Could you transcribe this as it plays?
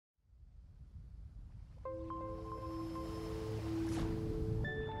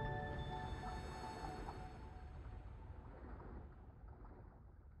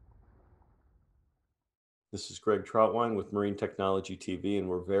This is Greg Troutwine with Marine Technology TV, and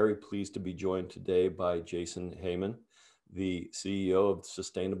we're very pleased to be joined today by Jason Hayman, the CEO of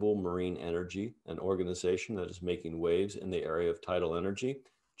Sustainable Marine Energy, an organization that is making waves in the area of tidal energy.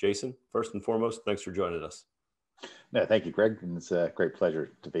 Jason, first and foremost, thanks for joining us. No, thank you, Greg, and it's a great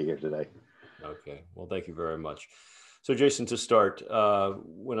pleasure to be here today. Okay, well, thank you very much. So, Jason, to start,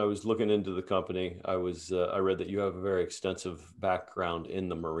 when I was looking into the company, I read that you have a very extensive background in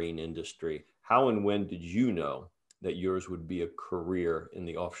the marine industry. How and when did you know that yours would be a career in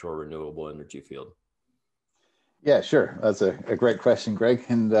the offshore renewable energy field? Yeah, sure. That's a great question, Greg.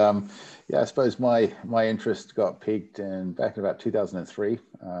 And yeah, I suppose my interest got piqued back in about 2003.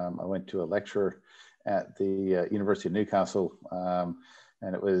 I went to a lecture at the University of Newcastle, and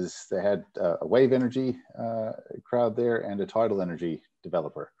they had a wave energy crowd there and a tidal energy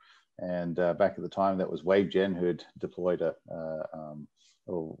developer. And back at the time, that was WaveGen, who had deployed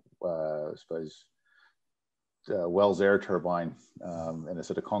I suppose, Wells air turbine in a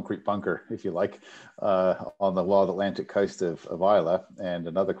sort of concrete bunker, if you like, on the wild Atlantic coast of Islay, and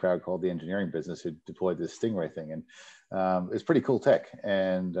another crowd called the engineering business who deployed this Stingray thing. And it's pretty cool tech.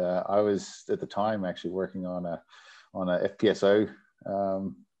 And I was at the time actually working on a FPSO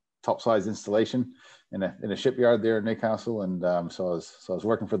top size installation in a shipyard there in Newcastle. And so I was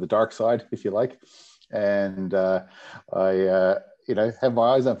working for the dark side, if you like. And I had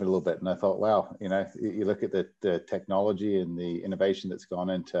my eyes open a little bit, and I thought, wow, you look at the technology and the innovation that's gone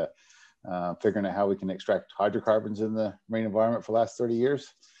into figuring out how we can extract hydrocarbons in the marine environment for the last 30 years.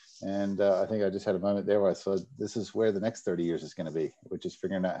 And I think I just had a moment there where I thought, this is where the next 30 years is going to be, which is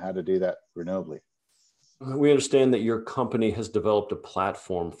figuring out how to do that renewably. We understand that your company has developed a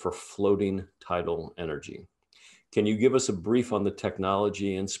platform for floating tidal energy. Can you give us a brief on the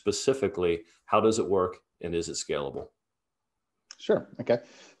technology, and specifically, how does it work and is it scalable? Sure. Okay.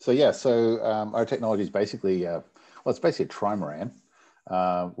 So yeah, our technology is basically, it's basically a trimaran,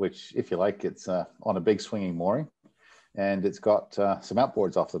 which, if you like, it's on a big swinging mooring, and it's got some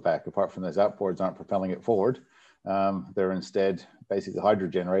outboards off the back. Apart from those outboards aren't propelling it forward, they're instead basically hydro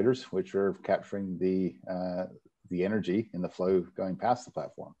generators, which are capturing the energy in the flow going past the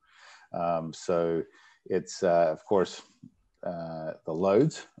platform. So it's of course the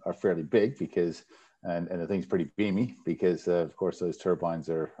loads are fairly big because. And the thing's pretty beamy because, of course, those turbines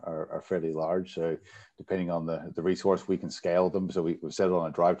are fairly large. So depending on the resource, we can scale them. So we've set it on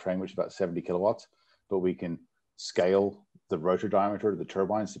a drivetrain, which is about 70 kilowatts, but we can scale the rotor diameter of the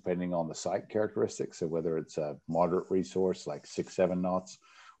turbines depending on the site characteristics. So whether it's a moderate resource like 6-7 knots,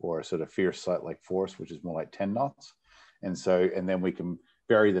 or a sort of fierce site like Force, which is more like 10 knots. And then we can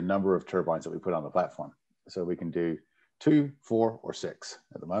vary the number of turbines that we put on the platform. So we can do 2, 4, or 6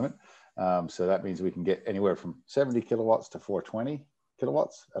 at the moment. So that means we can get anywhere from 70 kilowatts to 420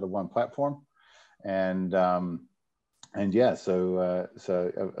 kilowatts out of one platform. And yeah, so I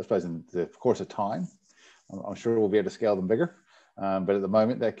suppose in the course of time, I'm sure we'll be able to scale them bigger. But at the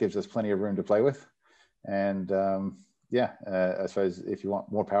moment, that gives us plenty of room to play with. And I suppose if you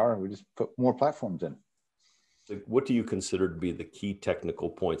want more power, we just put more platforms in. So what do you consider to be the key technical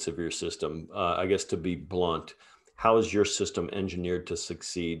points of your system? I guess, to be blunt, how is your system engineered to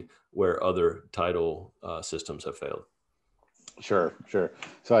succeed where other tidal systems have failed? Sure.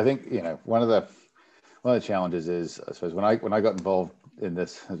 So I think one of the challenges is, I suppose, when I got involved in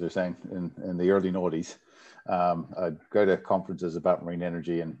this, as you're saying, in the early noughties, I'd go to conferences about marine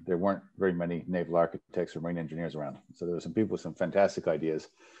energy, and there weren't very many naval architects or marine engineers around. So there were some people with some fantastic ideas,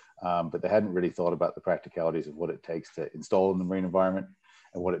 but they hadn't really thought about the practicalities of what it takes to install in the marine environment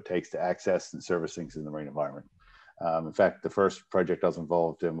and what it takes to access and service things in the marine environment. In fact, the first project I was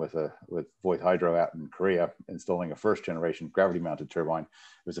involved in with Voith Hydro out in Korea, installing a first generation gravity mounted turbine,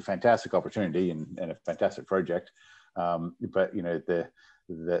 it was a fantastic opportunity and a fantastic project. But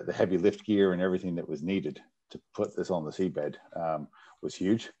the heavy lift gear and everything that was needed to put this on the seabed was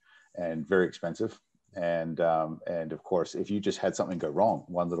huge and very expensive. And of course, if you just had something go wrong,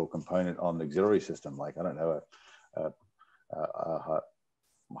 one little component on the auxiliary system, like, I don't know, a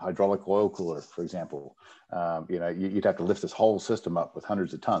hydraulic oil cooler, for example, you'd have to lift this whole system up with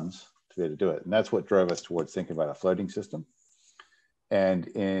hundreds of tons to be able to do it. And that's what drove us towards thinking about a floating system. And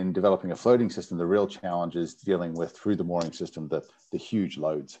in developing a floating system, the real challenge is dealing with, through the mooring system, the huge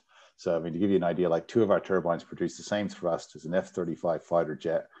loads. So, I mean, to give you an idea, like 2 of our turbines produce the same thrust as an F-35 fighter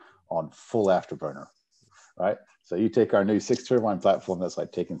jet on full afterburner, right? So you take our new 6 turbine platform, that's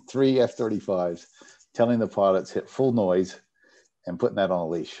like taking 3 F-35s, telling the pilots hit full noise, and putting that on a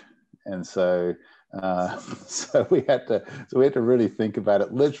leash. And so we had to really think about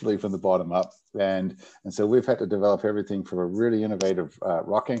it literally from the bottom up. And so we've had to develop everything from a really innovative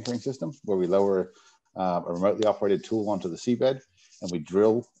rock anchoring system, where we lower a remotely operated tool onto the seabed, and we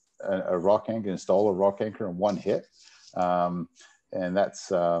drill a rock anchor, install a rock anchor in one hit. And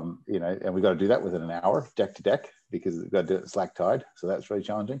that's, you know, and we got to do that within an hour, deck to deck, because we've got to do it slack tide. So that's really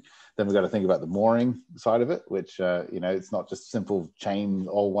challenging. Then we've got to think about the mooring side of it, which, you know, it's not just simple chain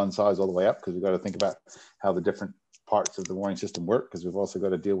all one size all the way up, because we've got to think about how the different parts of the mooring system work, because we've also got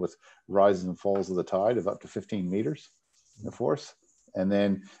to deal with rises and falls of the tide of up to 15 meters of force. And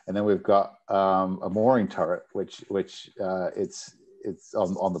then we've got a mooring turret, which it's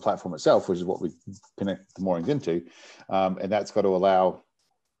on the platform itself, which is what we connect the moorings into, and that's got to allow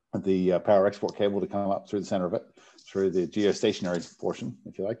the power export cable to come up through the center of it, through the geostationary portion,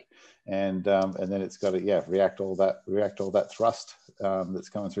 if you like, and then it's got to react all that thrust that's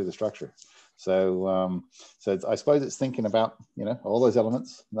coming through the structure. So I suppose it's thinking about, you know, all those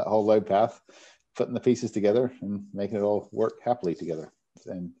elements, that whole load path, putting the pieces together and making it all work happily together.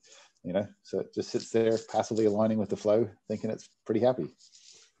 And, you know, so it just sits there passively aligning with the flow, thinking it's pretty happy.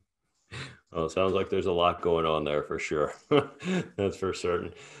 Well, it sounds like there's a lot going on there for sure. That's for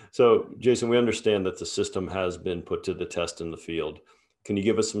certain. So, Jason, we understand that the system has been put to the test in the field. Can you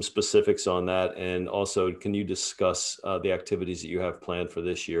give us some specifics on that? And also, can you discuss the activities that you have planned for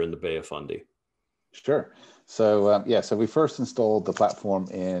this year in the Bay of Fundy? Sure. So so we first installed the platform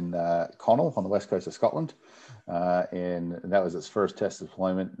in Connell on the west coast of Scotland, and that was its first test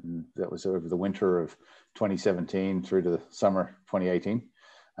deployment. And that was over the winter of 2017 through to the summer 2018.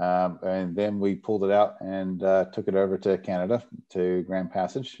 And then we pulled it out and took it over to Canada, to Grand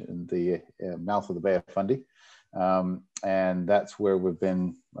Passage in the mouth of the Bay of Fundy. And that's where we've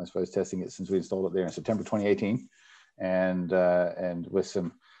been, I suppose, testing it since we installed it there in September 2018. And with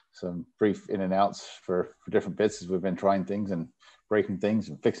some brief in and outs for different bits as we've been trying things and breaking things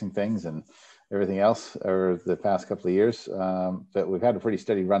and fixing things and everything else over the past couple of years. But we've had a pretty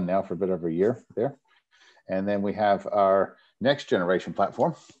steady run now for a bit over a year there. And then we have our next generation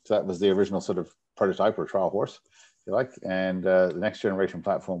platform. So that was the original sort of prototype or trial horse, if you like. And the next generation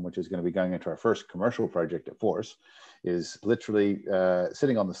platform, which is going to be going into our first commercial project at Force, is literally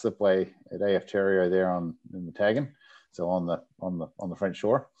sitting on the slipway at AF Terrio there in the Taggin. So on the French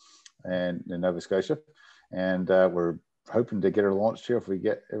shore and in Nova Scotia. And we're hoping to get her launched here if we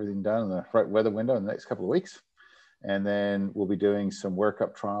get everything done in the right weather window in the next couple of weeks. And then we'll be doing some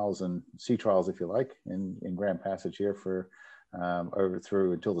workup trials and sea trials, if you like, in Grand Passage here for over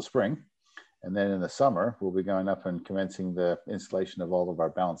through until the spring. And then in the summer, we'll be going up and commencing the installation of all of our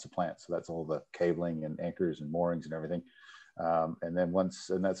balance of plant. So that's all the cabling and anchors and moorings and everything.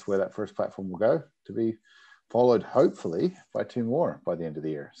 And that's where that first platform will go, to be followed hopefully by 2 more by the end of the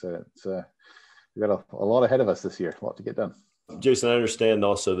year. So it's we've got a lot ahead of us this year, a lot to get done. Jason, I understand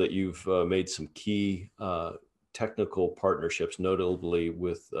also that you've made some key technical partnerships, notably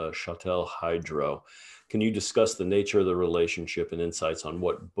with Châtel Hydro. Can you discuss the nature of the relationship and insights on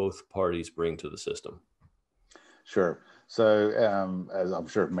what both parties bring to the system? Sure. So as I'm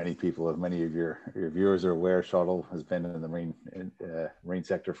sure many of your viewers are aware, Châtel has been in the marine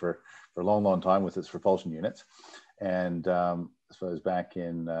sector for a long, long time with its propulsion units. And I suppose back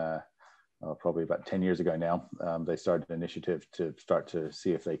in probably about 10 years ago now, they started an initiative to start to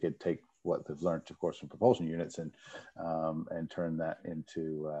see if they could take what they've learned, of course, from propulsion units and turn that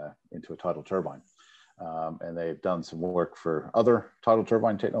into a tidal turbine. And they've done some work for other tidal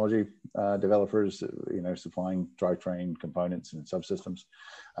turbine technology developers, you know, supplying drivetrain components and subsystems.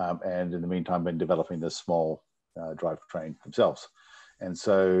 And in the meantime, been developing this small drivetrain themselves. And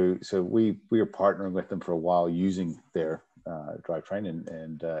so we are partnering with them for a while using their drivetrain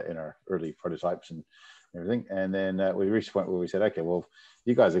and in our early prototypes and everything. And then we reached a point where we said, okay, well,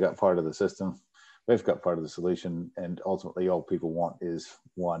 you guys have got part of the system, we've got part of the solution, and ultimately all people want is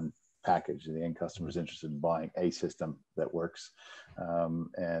one package, and the end customer is interested in buying a system that works.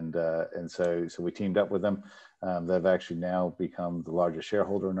 And so we teamed up with them. They've actually now become the largest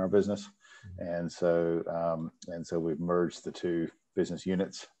shareholder in our business, and so we've merged the 2 business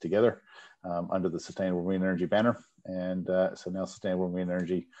units together under the Sustainable Marine Energy banner. And so now Sustainable Marine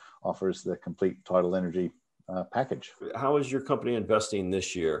Energy offers the complete tidal energy package. How is your company investing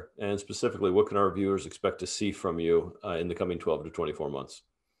this year? And specifically, what can our viewers expect to see from you in the coming 12 to 24 months?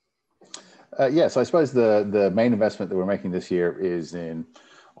 Yes, I suppose the main investment that we're making this year is in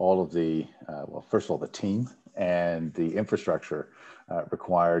all of the, well, first of all, the team and the infrastructure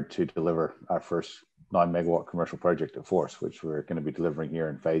required to deliver our first 9 megawatt commercial project at Force, which we're going to be delivering here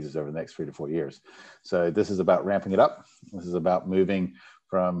in phases over the next 3 to 4 years. So this is about ramping it up. This is about moving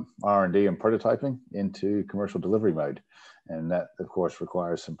from R&D and prototyping into commercial delivery mode. And that, of course,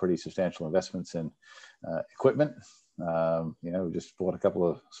 requires some pretty substantial investments in equipment, We just bought a couple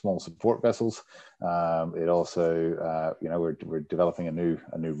of small support vessels. It also, we're developing a new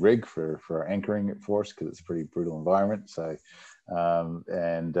rig for our anchoring for us because it's a pretty brutal environment. So,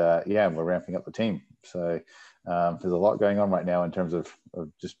 we're ramping up the team. So there's a lot going on right now in terms of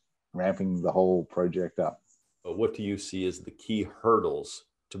just ramping the whole project up. But what do you see as the key hurdles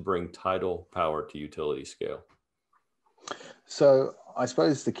to bring tidal power to utility scale? So I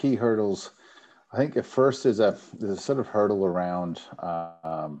suppose the key hurdles, I think at first there's a sort of hurdle around,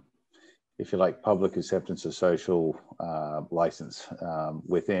 if you like, public acceptance of social license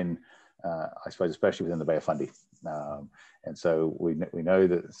within, I suppose, especially within the Bay of Fundy. And so we know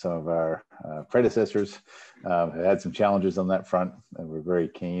that some of our predecessors have had some challenges on that front, and we're very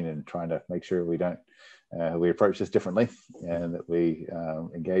keen in trying to make sure we approach this differently, and that we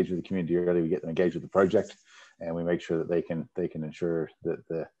engage with the community early, we get them engaged with the project, and we make sure that they can ensure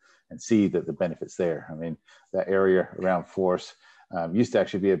that and see that the benefits there. I mean, that area around Force used to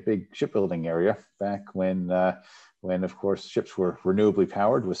actually be a big shipbuilding area back when of course ships were renewably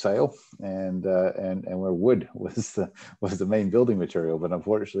powered with sail, and where wood was the main building material. But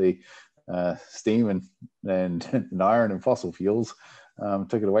unfortunately, steam and iron and fossil fuels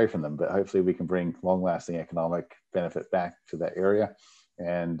took it away from them. But hopefully we can bring long-lasting economic benefit back to that area.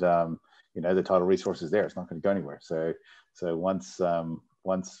 And the tidal resource is there; it's not going to go anywhere. So once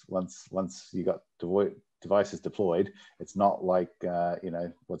you got devices deployed, it's not like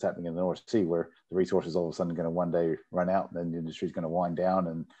what's happening in the North Sea, where the resource is all of a sudden going to one day run out, and then the industry is going to wind down,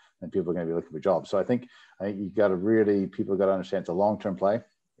 and people are going to be looking for jobs. So I think people got to understand it's a long-term play.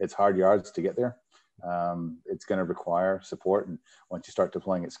 It's hard yards to get there. It's going to require support, and once you start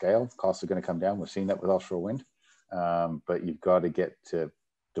deploying at scale, costs are going to come down. We've seen that with offshore wind, but you've got to get to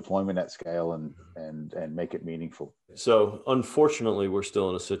deployment at scale and make it meaningful. So unfortunately, we're still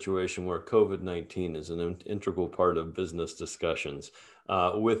in a situation where COVID-19 is an integral part of business discussions.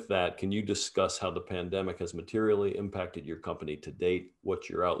 With that, can you discuss how the pandemic has materially impacted your company to date? What's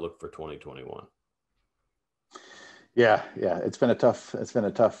your outlook for 2021? Yeah, it's been a tough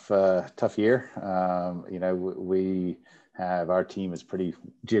year. We have, our team is pretty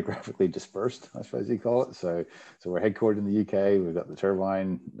geographically dispersed, I suppose you call it. So we're headquartered in the UK. We've got the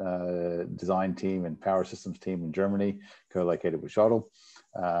turbine design team and power systems team in Germany, co-located with Shuttle.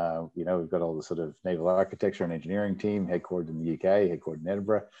 We've got all the sort of naval architecture and engineering team headquartered in the UK, headquartered in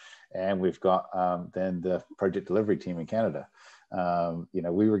Edinburgh, and we've got then the project delivery team in Canada.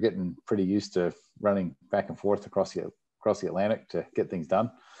 We were getting pretty used to running back and forth across the Atlantic to get things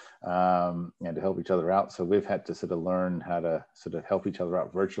done, and to help each other out. So we've had to sort of learn how to sort of help each other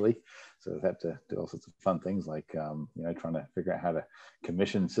out virtually. So we've had to do all sorts of fun things like, trying to figure out how to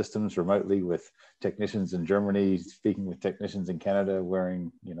commission systems remotely with technicians in Germany, speaking with technicians in Canada,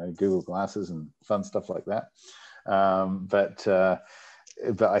 wearing, Google glasses and fun stuff like that. But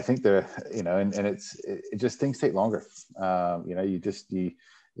I think it just, things take longer.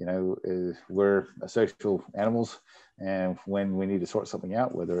 We're social animals, and when we need to sort something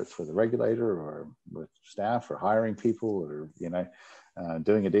out, whether it's with a regulator or with staff or hiring people or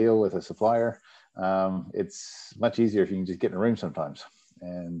doing a deal with a supplier, it's much easier if you can just get in a room sometimes.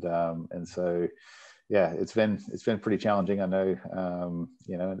 And so it's been pretty challenging. I know,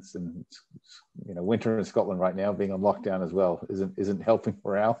 it's winter in Scotland right now, being on lockdown as well isn't helping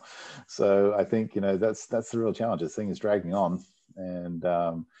morale. So I think that's the real challenge. This thing is dragging on, and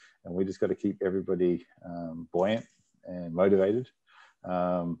we just got to keep everybody buoyant and motivated,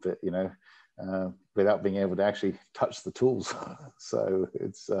 but without being able to actually touch the tools. So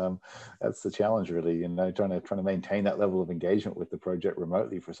it's that's the challenge, really. Trying to maintain that level of engagement with the project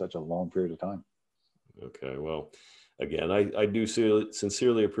remotely for such a long period of time. Okay, well, again, I do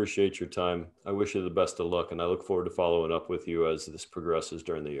sincerely appreciate your time. I wish you the best of luck, and I look forward to following up with you as this progresses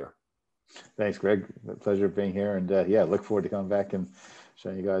during the year. Thanks, Greg. Pleasure being here, and look forward to coming back and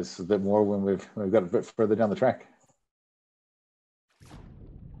showing you guys a bit more when we've got a bit further down the track.